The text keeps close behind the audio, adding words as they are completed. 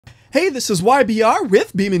Hey, this is WhyBeAre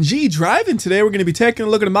with BeamNG.drive, and today we're going to be taking a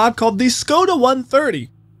look at a mod called the Skoda 130.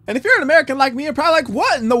 And if you're an American like me, you're probably like,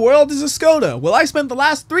 what in the world is a Skoda? Well, I spent the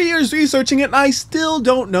last 3 years researching it, and I still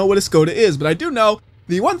don't know what a Skoda is, but I do know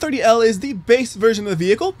the 130L is the base version of the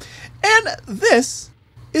vehicle, and this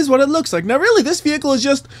is what it looks like. Now, really, this vehicle is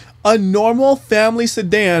just a normal family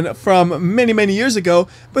sedan from many years ago,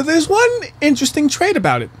 but there's one interesting trait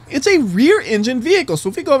about it. It's a rear engine vehicle. So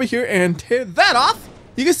if we go over here and tear that off,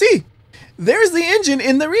 you can see there's the engine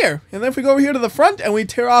in the rear. And then if we go over here to the front and we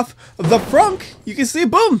tear off the frunk, you can see,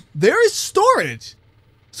 boom, there is storage.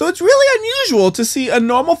 So it's really unusual to see a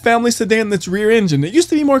normal family sedan that's rear engine. It used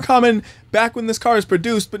to be more common back when this car was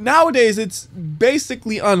produced, but nowadays it's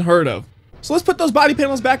basically unheard of. So let's put those body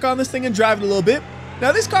panels back on this thing and drive it a little bit.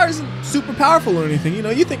 Now this car isn't super powerful or anything. You know,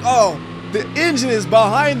 you think, oh, the engine is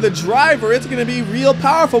behind the driver, it's gonna be real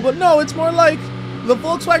powerful, but no, it's more like the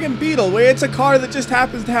Volkswagen Beetle, where it's a car that just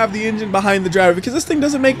happens to have the engine behind the driver, because this thing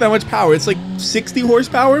doesn't make that much power. It's like 60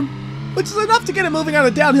 horsepower, which is enough to get it moving on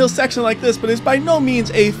a downhill section like this, but it's by no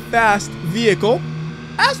means a fast vehicle.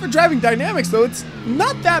 As for driving dynamics though, it's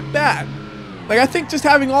not that bad. Like, I think just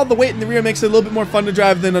having all the weight in the rear makes it a little bit more fun to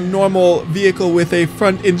drive than a normal vehicle with a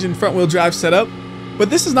front engine, front wheel drive setup. But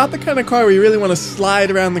this is not the kind of car where you really want to slide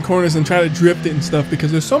around the corners and try to drift it and stuff,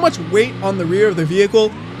 because there's so much weight on the rear of the vehicle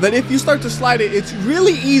that if you start to slide it, it's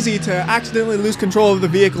really easy to accidentally lose control of the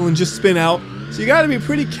vehicle and just spin out. So you got to be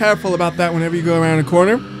pretty careful about that whenever you go around a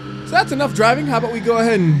corner. So that's enough driving. How about we go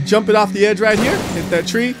ahead and jump it off the edge right here, hit that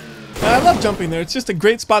tree. And I love jumping there. It's just a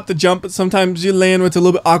great spot to jump, but sometimes you land where it's a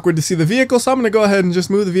little bit awkward to see the vehicle. So I'm going to go ahead and just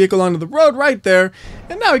move the vehicle onto the road right there.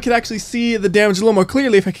 And now we can actually see the damage a little more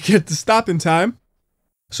clearly if I could get it to stop in time.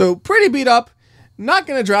 So pretty beat up, not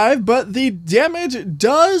going to drive, but the damage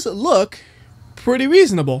does look pretty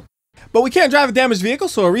reasonable. But we can't drive a damaged vehicle,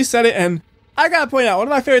 so I'll reset it. And I got to point out, one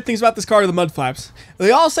of my favorite things about this car are the mud flaps.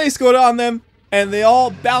 They all say Skoda on them, and they all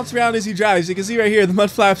bounce around as you drive. As you can see right here, the mud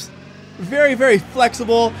flaps, very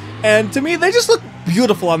flexible. And to me, they just look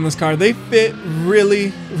beautiful on this car. They fit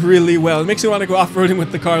really well. It makes me want to go off-roading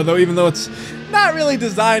with the car, though, even though it's not really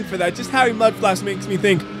designed for that. Just having mud flaps makes me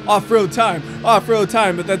think off-road time,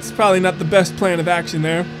 but that's probably not the best plan of action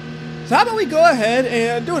there. So how about we go ahead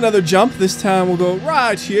and do another jump. This time we'll go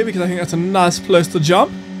right here because I think that's a nice place to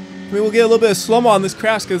jump. I mean, we'll get a little bit of slow-mo on this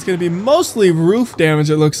crash because it's going to be mostly roof damage,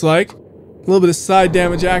 it looks like. A little bit of side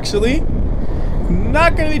damage, actually.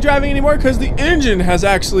 Not going to be driving anymore because the engine has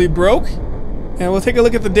actually broke. And we'll take a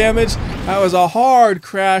look at the damage. That was a hard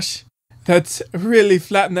crash. That's really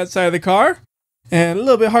flattened that side of the car. And a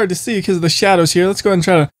little bit hard to see because of the shadows here. Let's go ahead and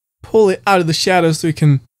try to pull it out of the shadows so we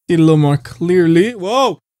can see it a little more clearly.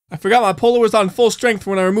 Whoa! I forgot my puller was on full strength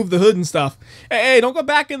when I removed the hood and stuff. Hey, don't go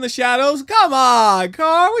back in the shadows. Come on,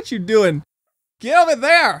 car. What you doing? Get over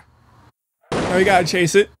there. Now we gotta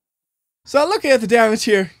chase it. So looking at the damage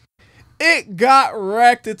here, it got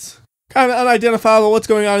wrecked. It's kind of unidentifiable what's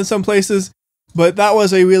going on in some places. But that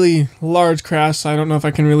was a really large crash, so I don't know if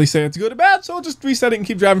I can really say it's good or bad. So I'll just reset it and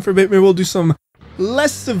keep driving for a bit. Maybe we'll do some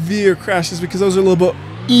less severe crashes because those are a little bit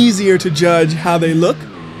easier to judge how they look.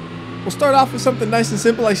 We'll start off with something nice and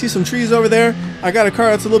simple. I see some trees over there. I got a car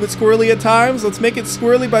that's a little bit squirrely at times. Let's make it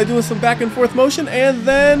squirrely by doing some back and forth motion, and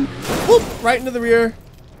then whoop, right into the rear.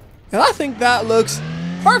 And I think that looks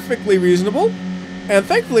perfectly reasonable. And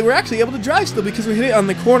thankfully we're actually able to drive still because we hit it on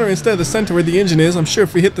the corner instead of the center where the engine is. I'm sure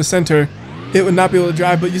if we hit the center, it would not be able to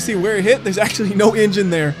drive, but you see where it hit, there's actually no engine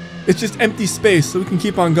there. It's just empty space, so we can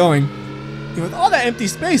keep on going. And with all that empty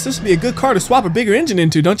space, this would be a good car to swap a bigger engine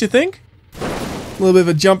into, don't you think? A little bit of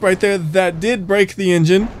a jump right there. That did break the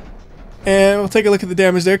engine. And we'll take a look at the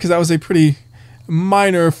damage there, because that was a pretty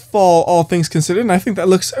minor fall, all things considered. And I think that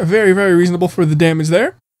looks very reasonable for the damage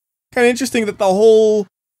there. Kind of interesting that the whole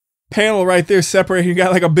panel right there separated. You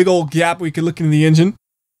got like a big old gap where you could look into the engine.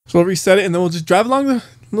 So we'll reset it, and then we'll just drive along the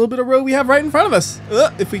little bit of road we have right in front of us.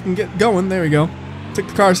 If we can get going. There we go. Took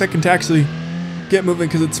the car a second to actually get moving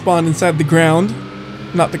because it spawned inside the ground.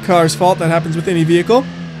 Not the car's fault. That happens with any vehicle.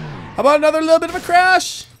 How about another little bit of a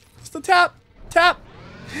crash? Just a tap. That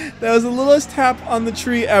was the littlest tap on the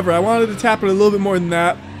tree ever. I wanted to tap it a little bit more than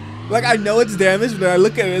that. Like, I know it's damaged, but I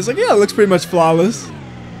look at it, it's like, yeah, it looks pretty much flawless.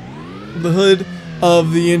 The hood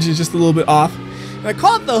of the engine is just a little bit off. And I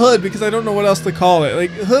call it the hood because I don't know what else to call it.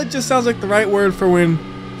 Like, hood just sounds like the right word for when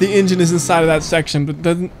the engine is inside of that section, but it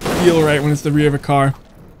doesn't feel right when it's the rear of a car.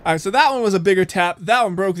 Alright, so that one was a bigger tap. That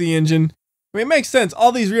one broke the engine. I mean, it makes sense.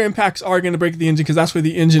 All these rear impacts are going to break the engine because that's where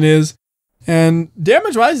the engine is. And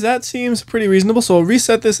damage-wise, that seems pretty reasonable. So we'll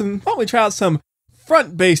reset this and why don't we try out some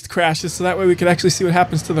front-based crashes so that way we can actually see what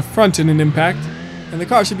happens to the front in an impact. And the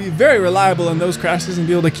car should be very reliable in those crashes and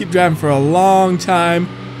be able to keep driving for a long time.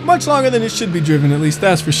 Much longer than it should be driven, at least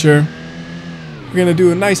that's for sure. We're going to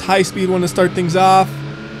do a nice high-speed one to start things off.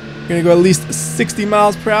 We're going to go at least 60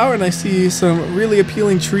 miles per hour, and I see some really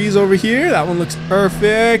appealing trees over here. That one looks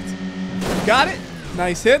perfect. Got it.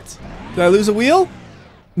 Nice hit. Did I lose a wheel?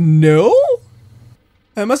 No?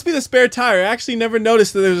 That must be the spare tire. I actually never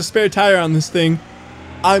noticed that there's a spare tire on this thing.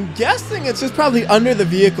 I'm guessing it's just probably under the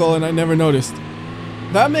vehicle and I never noticed.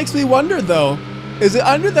 That makes me wonder though, is it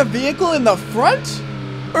under the vehicle in the front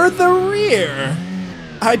or the rear?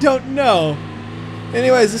 I don't know.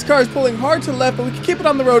 Anyways, this car is pulling hard to the left, but we can keep it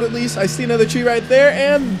on the road at least. I see another tree right there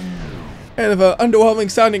and kind of an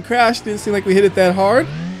underwhelming sounding crash. Didn't seem like we hit it that hard.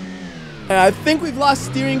 And I think we've lost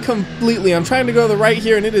steering completely. I'm trying to go to the right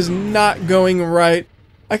here and it is not going right.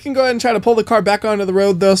 I can go ahead and try to pull the car back onto the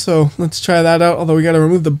road though, so let's try that out. Although we got to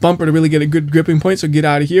remove the bumper to really get a good gripping point, so get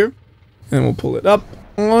out of here. And we'll pull it up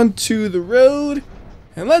onto the road.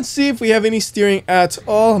 And let's see if we have any steering at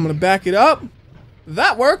all. I'm going to back it up.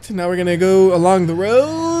 That worked. Now we're going to go along the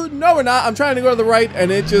road. No, we're not. I'm trying to go to the right and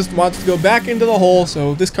it just wants to go back into the hole,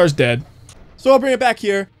 so this car's dead. So I'll bring it back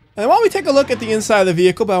here. And while we take a look at the inside of the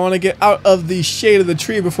vehicle, but I want to get out of the shade of the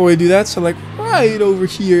tree before we do that. So like right over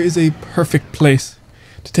here is a perfect place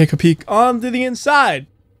to take a peek onto the inside.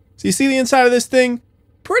 So you see the inside of this thing?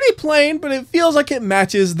 Pretty plain, but it feels like it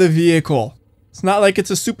matches the vehicle. It's not like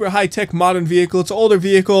it's a super high-tech modern vehicle. It's an older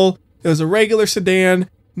vehicle. It was a regular sedan.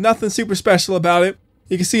 Nothing super special about it.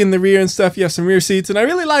 You can see in the rear and stuff, you have some rear seats. And I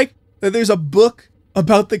really like that there's a book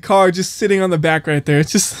about the car just sitting on the back right there.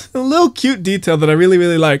 It's just a little cute detail that I really,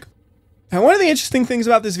 really like. And one of the interesting things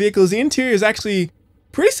about this vehicle is the interior is actually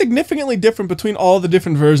pretty significantly different between all the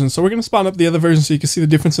different versions. So we're going to spawn up the other version so you can see the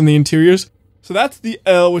difference in the interiors. So that's the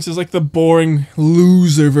L, which is like the boring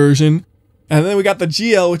loser version. And then we got the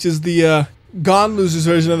GL, which is the gone losers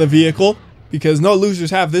version of the vehicle. Because no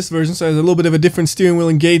losers have this version, so it has a little bit of a different steering wheel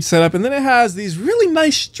and gauge setup. And then it has these really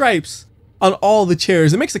nice stripes on all the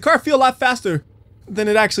chairs. It makes the car feel a lot faster than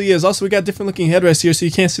it actually is. Also, we got different looking headrests here, so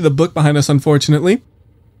you can't see the book behind us, unfortunately.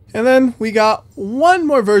 And then we got one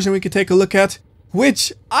more version we could take a look at,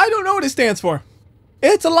 which I don't know what it stands for.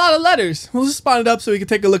 It's a lot of letters. We'll just spawn it up so we can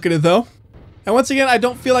take a look at it though. And once again, I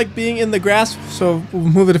don't feel like being in the grass, so we'll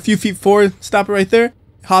move it a few feet forward, stop it right there,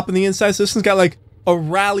 hop in the inside. So this one's got like a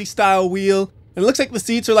rally style wheel. And it looks like the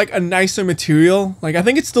seats are like a nicer material. Like I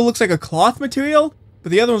think it still looks like a cloth material,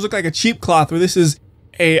 but the other ones look like a cheap cloth, where this is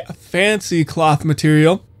a fancy cloth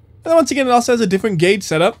material. And then once again, it also has a different gauge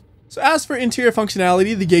setup. So as for interior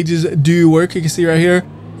functionality, the gauges do work. You can see right here,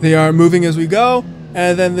 they are moving as we go.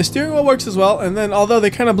 And then the steering wheel works as well. And then although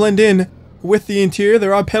they kind of blend in with the interior,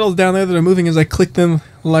 there are pedals down there that are moving as I click them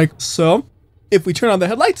like so. If we turn on the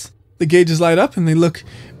headlights, the gauges light up and they look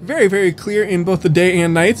very, very clear in both the day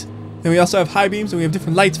and night. And we also have high beams and we have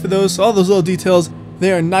different lights for those. So all those little details,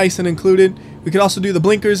 they are nice and included. We could also do the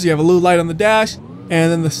blinkers. You have a little light on the dash. And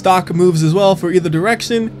then the stock moves as well for either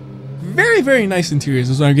direction. Very, very nice interiors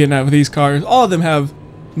is what I'm getting at with these cars. All of them have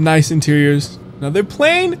nice interiors. Now they're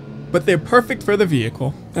plain, but they're perfect for the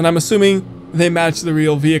vehicle. And I'm assuming they match the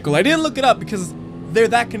real vehicle. I didn't look it up because they're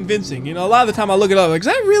that convincing. You know, a lot of the time I look it up like, is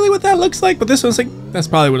that really what that looks like? But this one's like, that's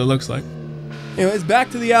probably what it looks like. Anyways, back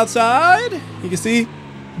to the outside. You can see,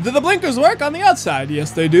 do the blinkers work on the outside?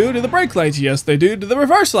 Yes, they do. Do the brake lights? Yes, they do. Do the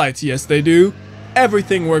reverse lights? Yes, they do.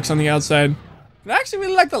 Everything works on the outside. And I actually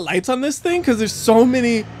really like the lights on this thing because there's so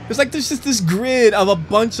many, there's just this grid of a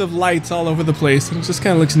bunch of lights all over the place. And it just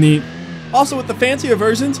kind of looks neat. Also, with the fancier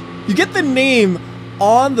versions, you get the name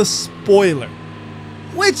on the spoiler,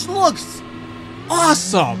 which looks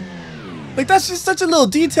awesome. Like, that's just such a little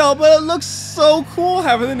detail, but it looks so cool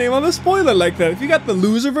having the name on the spoiler like that. If you got the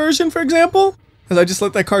loser version, for example, because I just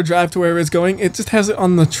let that car drive to wherever it's going, it just has it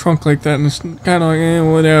on the trunk like that, and it's kind of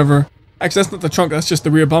like, whatever. Actually, that's not the trunk, that's just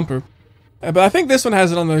the rear bumper. But I think this one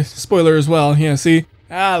has it on the spoiler as well. Yeah, see?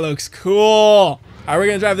 That looks cool. All right, we're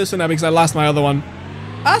going to drive this one now because I lost my other one.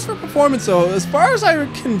 As for performance, though, as far as I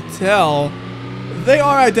can tell, they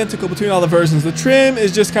are identical between all the versions. The trim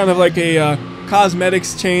is just kind of like a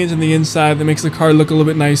cosmetics change on the inside that makes the car look a little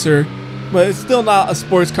bit nicer. But it's still not a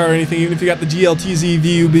sports car or anything, even if you got the GLTZ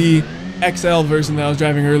VUB XL version that I was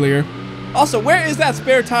driving earlier. Also, where is that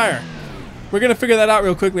spare tire? We're going to figure that out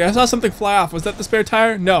real quickly. I saw something fly off. Was that the spare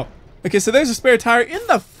tire? No. Okay, so there's a spare tire in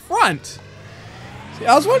the front. See,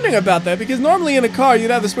 I was wondering about that because normally in a car you'd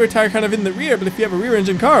have the spare tire kind of in the rear, but if you have a rear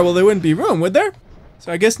engine car, well, there wouldn't be room, would there?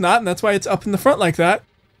 So I guess not, and that's why it's up in the front like that.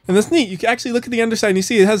 And that's neat. You can actually look at the underside and you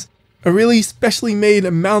see it has a really specially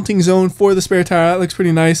made mounting zone for the spare tire. That looks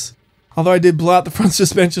pretty nice. Although I did blow out the front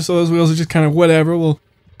suspension, so those wheels are just kind of whatever. We'll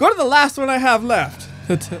go to the last one I have left.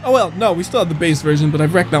 Oh well, no, we still have the base version, but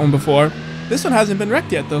I've wrecked that one before. This one hasn't been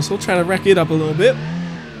wrecked yet though, so we'll try to wreck it up a little bit.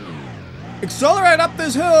 Accelerate up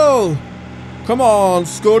this hill! Come on,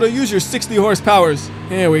 Skoda, use your 60 horsepowers.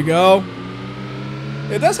 There we go.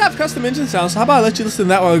 It does have custom engine sounds, so how about I let you listen to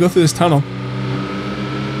that while we go through this tunnel.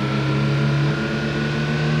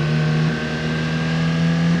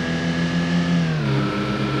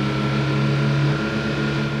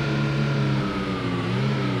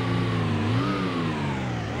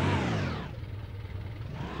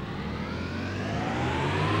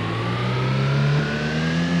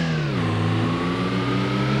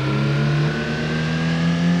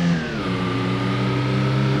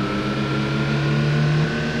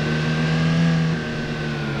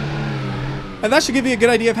 And that should give you a good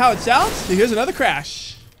idea of how it sounds. So here's another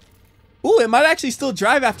crash. Ooh, it might actually still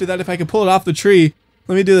drive after that if I can pull it off the tree.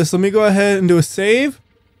 Let me do this. Let me go ahead and do a save,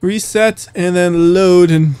 reset, and then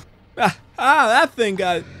load. And that thing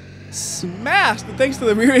got smashed. And thanks to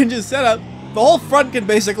the rear engine setup, the whole front can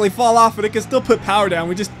basically fall off, but it can still put power down.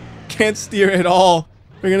 We just can't steer at all.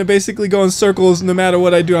 We're gonna basically go in circles no matter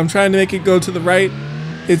what I do. I'm trying to make it go to the right.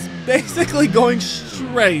 It's basically going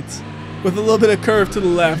straight with a little bit of curve to the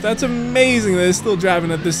left. That's amazing that it's still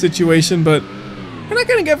driving at this situation, but we're not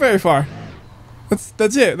gonna get very far.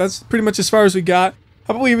 That's it. That's pretty much as far as we got.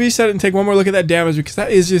 How about we reset it and take one more look at that damage, because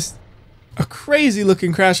that is just a crazy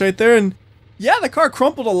looking crash right there. And yeah, the car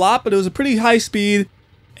crumpled a lot, but it was a pretty high speed,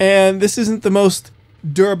 and this isn't the most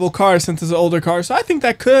durable car since it's an older car, so I think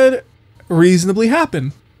that could reasonably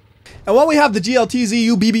happen. And while we have the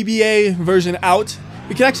GLTZU BBBA version out,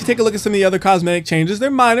 we can actually take a look at some of the other cosmetic changes.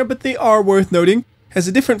 They're minor, but they are worth noting. It has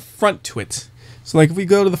a different front to it. So like if we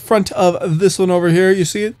go to the front of this one over here, you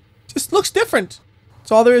see it just looks different.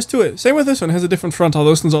 That's all there is to it. Same with this one. It has a different front, although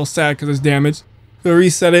this one's all sad because it's damaged. We'll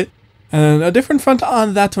reset it. And a different front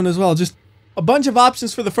on that one as well. Just a bunch of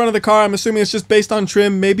options for the front of the car. I'm assuming it's just based on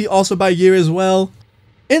trim, maybe also by year as well.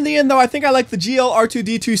 In the end though, I think I like the GL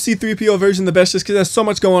R2D2 C3PO version the best just because there's so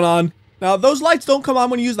much going on. Now, those lights don't come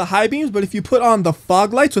on when you use the high beams, but if you put on the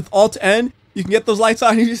fog lights with Alt-N, you can get those lights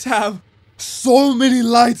on and you just have so many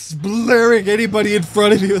lights blaring anybody in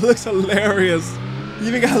front of you. It looks hilarious. You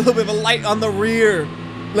even got a little bit of a light on the rear.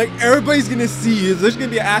 Like, everybody's gonna see you. There's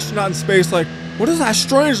gonna be an astronaut in space like, what is that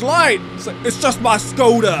strange light? It's like, it's just my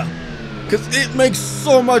Skoda. Because it makes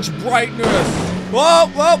so much brightness. Whoa,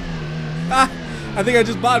 whoa. I think I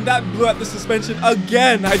just bottomed out and blew out the suspension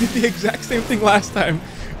again. I did the exact same thing last time.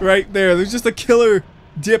 Right there. There's just a killer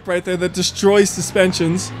dip right there that destroys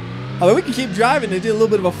suspensions. Although we can keep driving. They did a little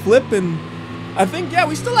bit of a flip, and I think, yeah,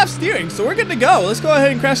 we still have steering, so we're good to go. Let's go ahead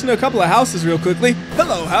and crash into a couple of houses real quickly.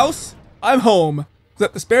 Hello, house. I'm home. Was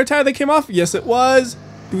that the spare tire that came off? Yes, it was.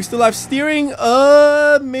 Do we still have steering?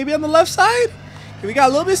 Maybe on the left side? Okay, we got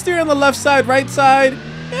a little bit of steering on the left side, right side.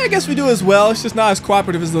 Yeah, I guess we do as well. It's just not as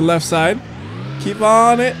cooperative as the left side. Keep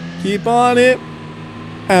on it. Keep on it.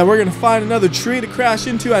 And we're gonna find another tree to crash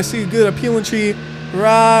into. I see a good appealing tree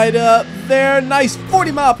right up there. Nice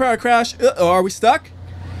 40-mile-per-hour crash. Uh-oh, are we stuck?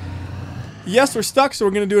 Yes, we're stuck, so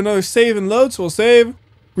we're gonna do another save and load. So we'll save,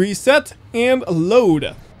 reset, and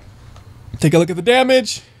load. Take a look at the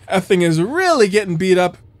damage. That thing is really getting beat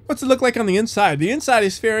up. What's it look like on the inside? The inside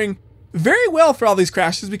is faring very well for all these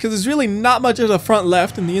crashes because there's really not much of the front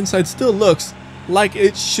left, and the inside still looks like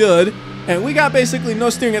it should. And we got basically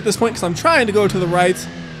no steering at this point because I'm trying to go to the right.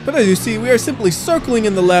 But as you see, we are simply circling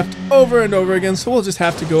in the left over and over again, so we'll just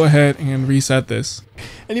have to go ahead and reset this.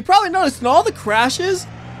 And you probably noticed in all the crashes,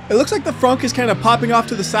 it looks like the front is kind of popping off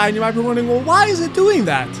to the side, and you might be wondering, well, why is it doing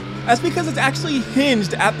that? That's because it's actually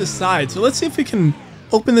hinged at the side. So let's see if we can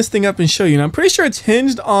open this thing up and show you. Now, I'm pretty sure it's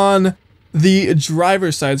hinged on the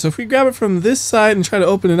driver's side. So if we grab it from this side and try to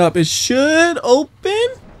open it up, it should open.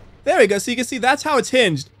 There we go. So you can see that's how it's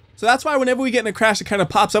hinged. So that's why whenever we get in a crash, it kind of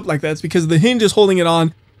pops up like that. It's because the hinge is holding it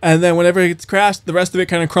on, and then whenever it's crashed, the rest of it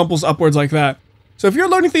kind of crumples upwards like that. So if you're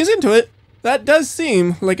loading things into it, that does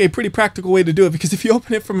seem like a pretty practical way to do it, because if you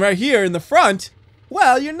open it from right here in the front,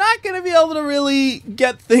 well, you're not going to be able to really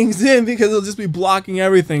get things in because it'll just be blocking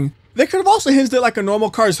everything. They could have also hinged it like a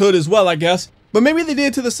normal car's hood as well, I guess. But maybe they did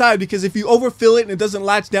it to the side because if you overfill it and it doesn't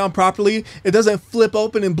latch down properly, it doesn't flip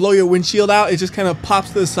open and blow your windshield out. It just kind of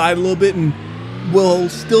pops to the side a little bit and will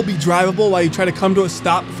still be drivable while you try to come to a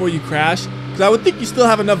stop before you crash. Because I would think you still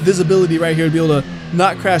have enough visibility right here to be able to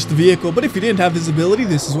not crash the vehicle. But if you didn't have visibility,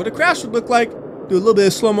 this is what a crash would look like. Do a little bit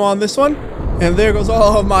of slow-mo on this one. And there goes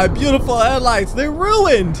all of my beautiful headlights. They're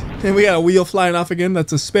ruined. And we got a wheel flying off again.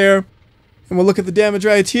 That's a spare. And we'll look at the damage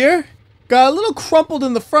right here. Got a little crumpled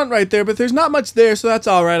in the front right there, but there's not much there, so that's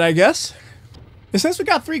all right, I guess. And since we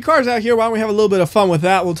got 3 cars out here, why don't we have a little bit of fun with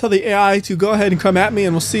that? We'll tell the AI to go ahead and come at me,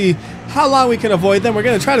 and we'll see how long we can avoid them. We're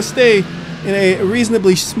going to try to stay in a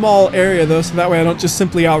reasonably small area, though, so that way I don't just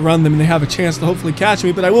simply outrun them and they have a chance to hopefully catch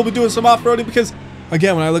me. But I will be doing some off-roading because,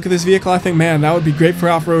 again, when I look at this vehicle, I think, man, that would be great for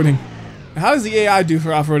off-roading. How does the AI do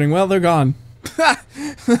for off-roading? Well, they're gone.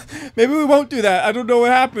 Maybe we won't do that. I don't know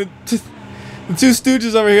what happened. The 2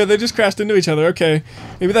 stooges over here, they just crashed into each other. Okay,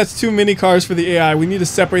 maybe that's too many cars for the AI. We need to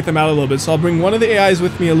separate them out a little bit. So I'll bring one of the AIs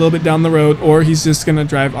with me a little bit down the road, or he's just gonna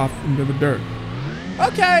drive off into the dirt.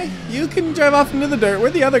 Okay, you can drive off into the dirt.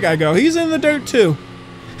 Where'd the other guy go? He's in the dirt too.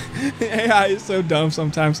 AI is so dumb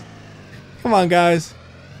sometimes. Come on, guys.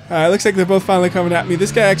 Alright, looks like they're both finally coming at me.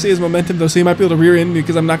 This guy actually has momentum though, so he might be able to rear end me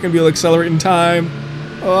because I'm not gonna be able to accelerate in time.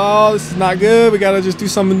 Oh, this is not good. We gotta just do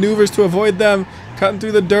some maneuvers to avoid them. Cutting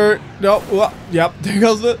through the dirt. Nope. Oh, yep. There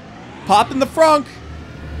goes the pop in the front.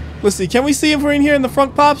 Let's see. Can we see if we're in here in the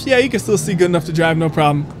front pops? Yeah, you can still see good enough to drive. No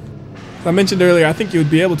problem. As I mentioned earlier, I think you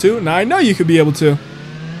would be able to. Now I know you could be able to.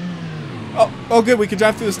 Oh, good. We could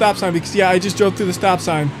drive through the stop sign because, yeah, I just drove through the stop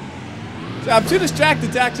sign. So I'm too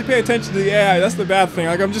distracted to actually pay attention to the AI. That's the bad thing.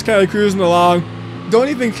 Like, I'm just kind of cruising along. Don't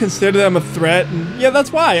even consider them a threat. And yeah,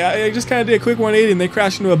 that's why. I just kind of did a quick 180 and they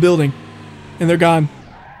crashed into a building. And they're gone.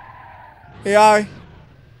 AI,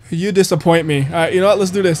 you disappoint me. Alright, you know what? Let's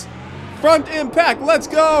do this. Front impact, let's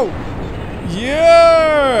go!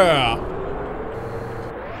 Yeah!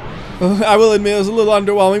 I will admit it was a little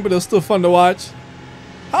underwhelming, but it was still fun to watch.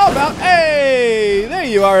 How about, hey, there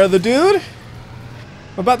you are, other dude.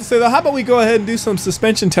 I'm about to say though, how about we go ahead and do some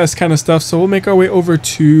suspension test kind of stuff, so we'll make our way over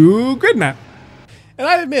to grid map. And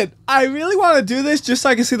I admit, I really want to do this just so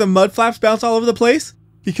I can see the mud flaps bounce all over the place.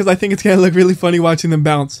 Because I think it's going to look really funny watching them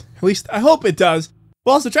bounce. At least, I hope it does.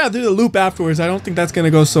 We'll also try to do the loop afterwards. I don't think that's going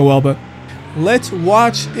to go so well, but let's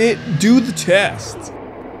watch it do the test.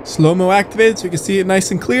 Slow-mo activated so you can see it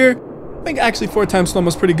nice and clear. I think actually 4 times slow-mo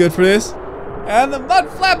is pretty good for this. And the mud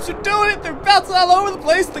flaps are doing it. They're bouncing all over the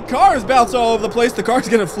place. The car is bouncing all over the place. The car's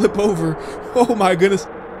going to flip over. Oh my goodness.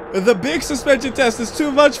 The big suspension test is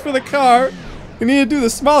too much for the car. We need to do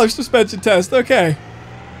the smaller suspension test. Okay.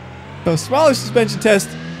 So smaller suspension test.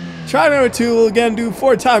 Try number 2. We'll again do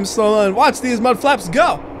 4 times slow and watch these mud flaps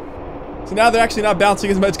go. So now they're actually not bouncing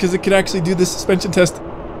as much because it can actually do this suspension test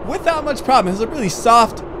without much problem. It has a really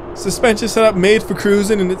soft suspension setup made for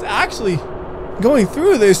cruising, and it's actually going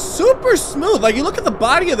through this super smooth. Like, you look at the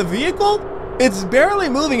body of the vehicle, it's barely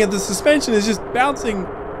moving and the suspension is just bouncing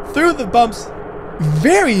through the bumps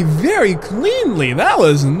very, very cleanly. That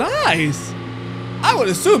was nice. I would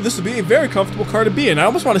assume this would be a very comfortable car to be in. I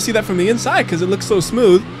almost want to see that from the inside because it looks so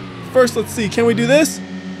smooth. First, let's see. Can we do this?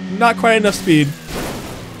 Not quite enough speed.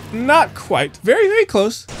 Not quite. Very, very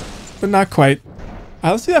close, but not quite.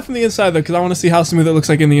 Let's see that from the inside, though, because I want to see how smooth it looks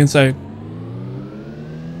like in the inside.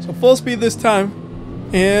 So full speed this time.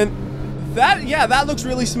 And that, yeah, that looks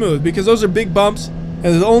really smooth because those are big bumps. And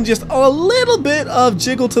there's only just a little bit of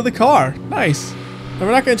jiggle to the car. Nice. And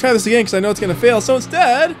we're not going to try this again because I know it's going to fail. So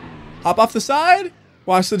instead, hop off the side,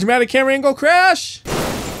 watch the dramatic camera angle crash.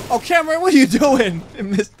 Oh, camera, what are you doing? It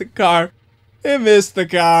missed the car. It missed the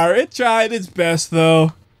car. It tried its best,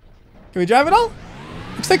 though. Can we drive it all?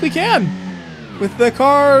 Looks like we can. With the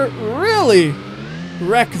car really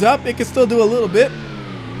wrecked up, it can still do a little bit.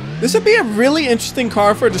 This would be a really interesting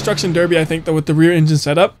car for a destruction derby, I think, though, with the rear engine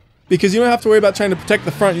setup. Because you don't have to worry about trying to protect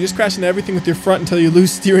the front. You just crash into everything with your front until you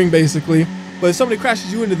lose steering, basically. But if somebody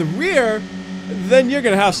crashes you into the rear, then you're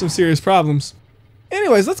going to have some serious problems.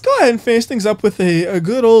 Anyways, let's go ahead and finish things up with a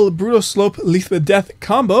good old brutal slope lethal death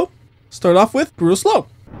combo. Start off with brutal slope.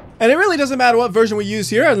 And it really doesn't matter what version we use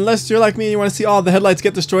here, unless you're like me and you want to see all the headlights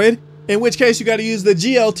get destroyed. In which case you got to use the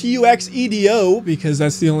GLTUX EDO, because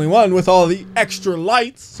that's the only one with all the extra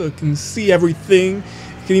lights, so it can see everything.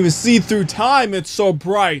 You can even see through time, it's so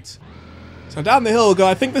bright. So down the hill we'll go.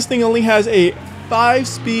 I think this thing only has a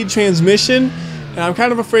 5-speed transmission, and I'm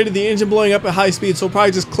kind of afraid of the engine blowing up at high speed, so we'll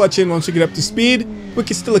probably just clutch in once we get up to speed. We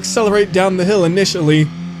can still accelerate down the hill initially.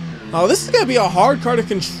 Oh, this is going to be a hard car to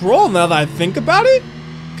control now that I think about it.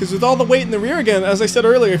 Because with all the weight in the rear again, as I said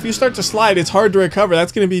earlier, if you start to slide, it's hard to recover.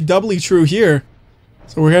 That's going to be doubly true here.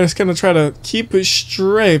 So we're just going to try to keep it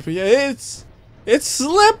straight. But yeah, it's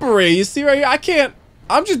slippery. You see right here?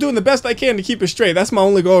 I'm just doing the best I can to keep it straight. That's my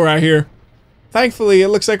only goal right here. Thankfully, it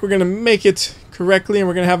looks like we're going to make it correctly, and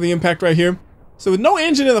we're going to have the impact right here. So with no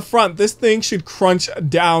engine in the front, this thing should crunch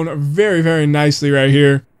down very, very nicely right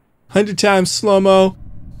here. 100 times slow-mo.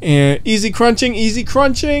 And easy crunching, easy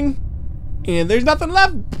crunching. And there's nothing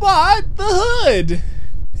left but the hood.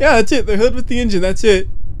 Yeah, that's it. The hood with the engine. That's it.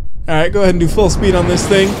 Alright, go ahead and do full speed on this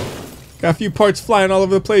thing. Got a few parts flying all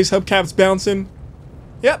over the place. Hubcaps bouncing.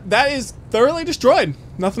 Yep, that is thoroughly destroyed.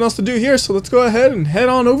 Nothing else to do here, so let's go ahead and head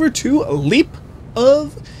on over to Leap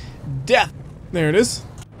of Death. There it is.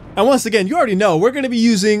 And once again, you already know, we're going to be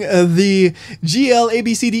using the GL,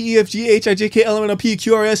 ABCD, EFG, HIJK, LMNOP,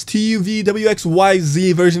 QRS, TU, WX,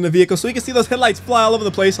 YZ version of the vehicle. So we can see those headlights fly all over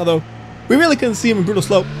the place, although we really couldn't see them in brutal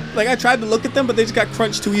slope. Like, I tried to look at them, but they just got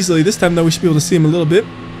crunched too easily. This time, though, we should be able to see them a little bit.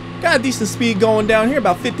 Got a decent speed going down here,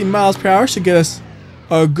 about 50 miles per hour. Should get us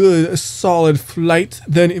a good, solid flight,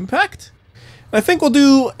 then impact. And I think we'll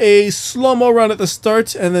do a slow-mo run at the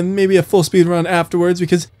start, and then maybe a full-speed run afterwards,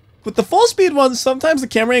 because with the full-speed ones, sometimes the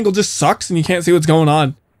camera angle just sucks, and you can't see what's going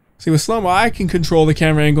on. See, with slow-mo, I can control the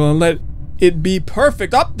camera angle and let it be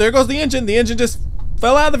perfect. Oh, there goes the engine. The engine just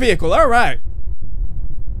fell out of the vehicle. All right.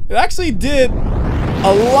 It actually did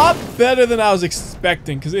a lot better than I was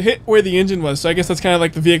expecting, because it hit where the engine was, so I guess that's kind of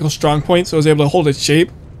like the vehicle's strong point, so I was able to hold its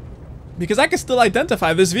shape. Because I can still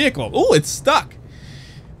identify this vehicle. Oh, it's stuck.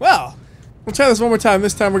 Well, we'll try this one more time.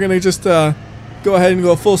 This time we're going to just go ahead and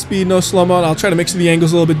go full speed, no slow-mo, and I'll try to make sure the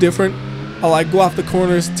angle's a little bit different. I'll like go off the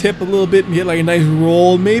corners, tip a little bit, and get like a nice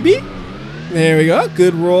roll maybe. There we go.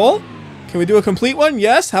 Good roll. Can we do a complete one?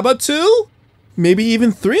 Yes. How about 2? Maybe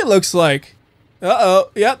even 3 it looks like.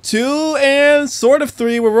 Uh-oh. Yep, 2 and sort of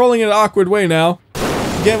 3. We're rolling in an awkward way now.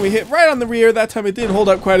 Again, we hit right on the rear. That time it didn't hold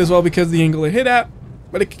up quite as well because of the angle it hit at.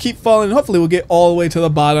 But it could keep falling. Hopefully we'll get all the way to the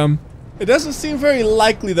bottom. It doesn't seem very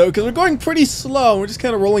likely though, because we're going pretty slow. We're just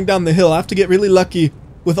kind of rolling down the hill. I have to get really lucky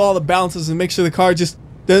with all the bounces and make sure the car just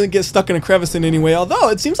doesn't get stuck in a crevice in any way. Although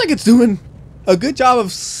it seems like it's doing a good job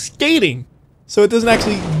of skating. So it doesn't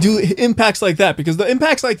actually do impacts like that, because the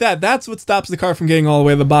impacts like that, that's what stops the car from getting all the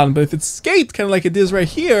way to the bottom. But if it skates kind of like it does right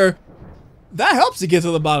here, that helps it get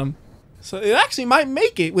to the bottom. So it actually might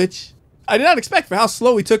make it, which I did not expect for how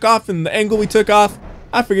slow we took off and the angle we took off.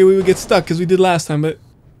 I figured we would get stuck because we did last time, but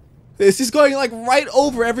it's just going like right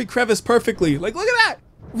over every crevice perfectly. Like, look at that!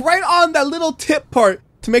 Right on that little tip part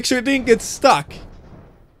to make sure it didn't get stuck.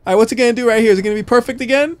 Alright, what's it gonna do right here? Is it gonna be perfect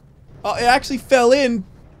again? Oh, it actually fell in,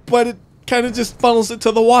 but it kind of just funnels it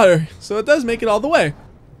to the water. So it does make it all the way.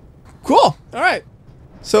 Cool. Alright.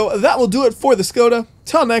 So that will do it for the Skoda.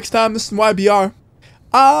 Till next time, this is WhyBeAre.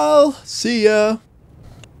 I'll see ya.